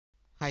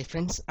Hi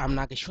friends, I'm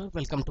Nageshwar.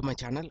 Welcome to my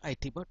channel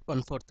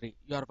ITbot143.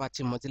 You are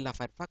watching Mozilla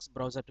Firefox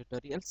browser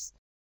tutorials.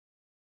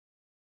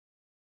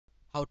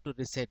 How to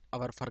reset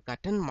our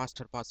forgotten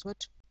master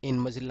password in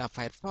Mozilla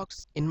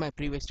Firefox. In my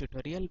previous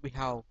tutorial, we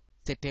have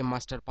set a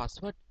master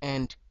password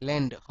and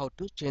learned how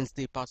to change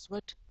the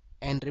password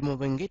and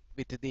removing it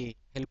with the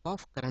help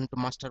of current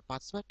master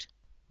password.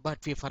 But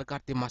we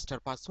forgot the master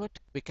password.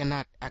 We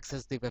cannot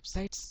access the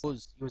websites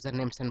whose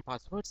usernames and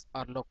passwords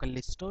are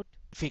locally stored.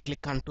 If we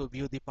click on to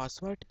view the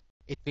password,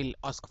 it will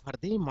ask for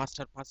the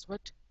master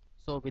password.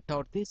 So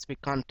without this, we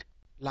can't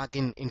log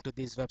in into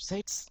these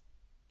websites.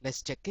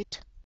 Let's check it.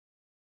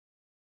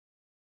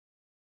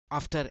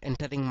 After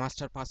entering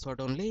master password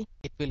only,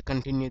 it will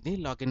continue the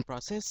login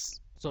process.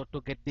 So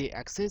to get the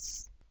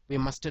access, we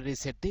must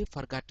reset the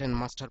forgotten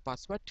master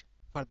password.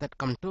 For that,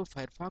 come to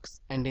Firefox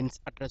and in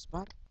address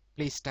bar,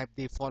 please type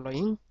the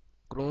following: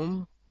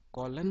 chrome://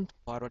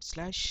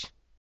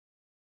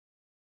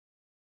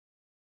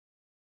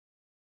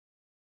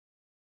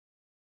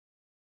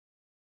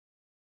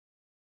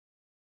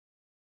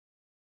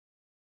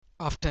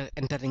 After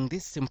entering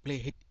this, simply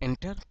hit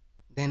enter.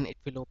 Then it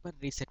will open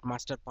reset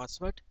master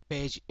password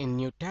page in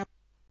new tab.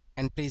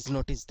 And please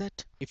notice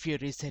that if you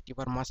reset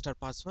your master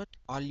password,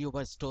 all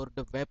your stored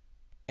web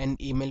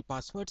and email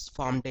passwords,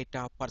 form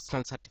data,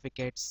 personal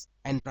certificates,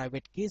 and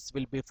private keys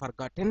will be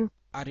forgotten.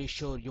 Are you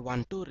sure you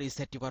want to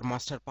reset your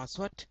master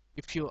password?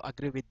 If you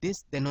agree with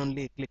this, then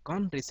only click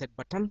on reset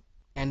button.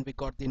 And we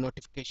got the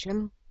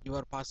notification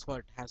your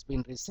password has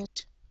been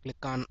reset.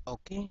 Click on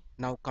OK.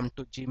 Now come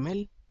to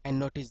Gmail and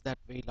notice that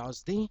we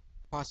lost the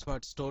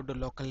password stored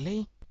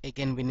locally.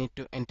 Again, we need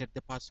to enter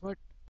the password.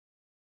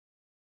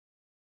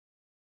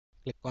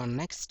 Click on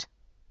next.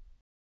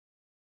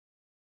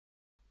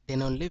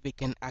 Then only we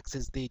can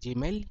access the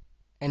Gmail.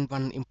 And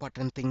one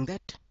important thing,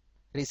 that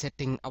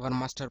resetting our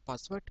master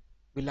password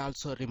will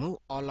also remove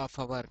all of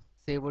our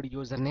saved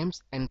usernames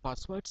and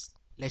passwords.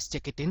 Let's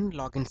check it in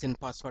logins and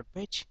password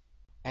page,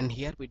 and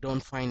here we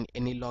don't find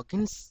any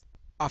logins.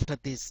 After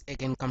this,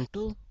 again come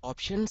to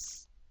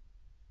options,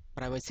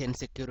 privacy and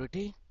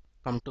security,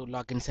 come to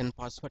logins and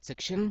password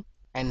section,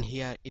 and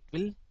here it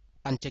will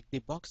uncheck the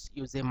box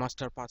use a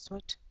master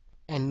password,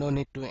 and no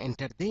need to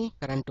enter the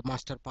current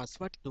master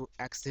password to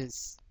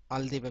access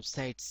all the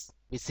websites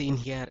we seen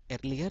here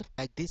earlier.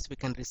 Like this, we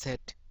can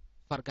reset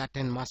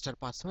forgotten master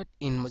password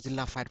in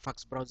Mozilla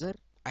Firefox browser.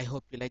 I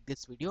hope you like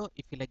this video.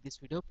 If you like this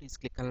video, please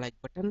click on like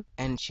button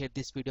and share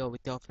this video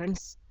with your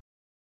friends.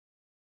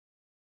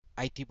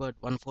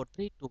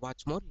 ITbird143 to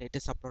watch more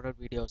latest uploaded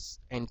videos,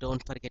 and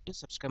don't forget to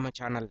subscribe my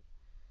channel.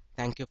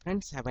 Thank you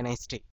friends, have a nice day.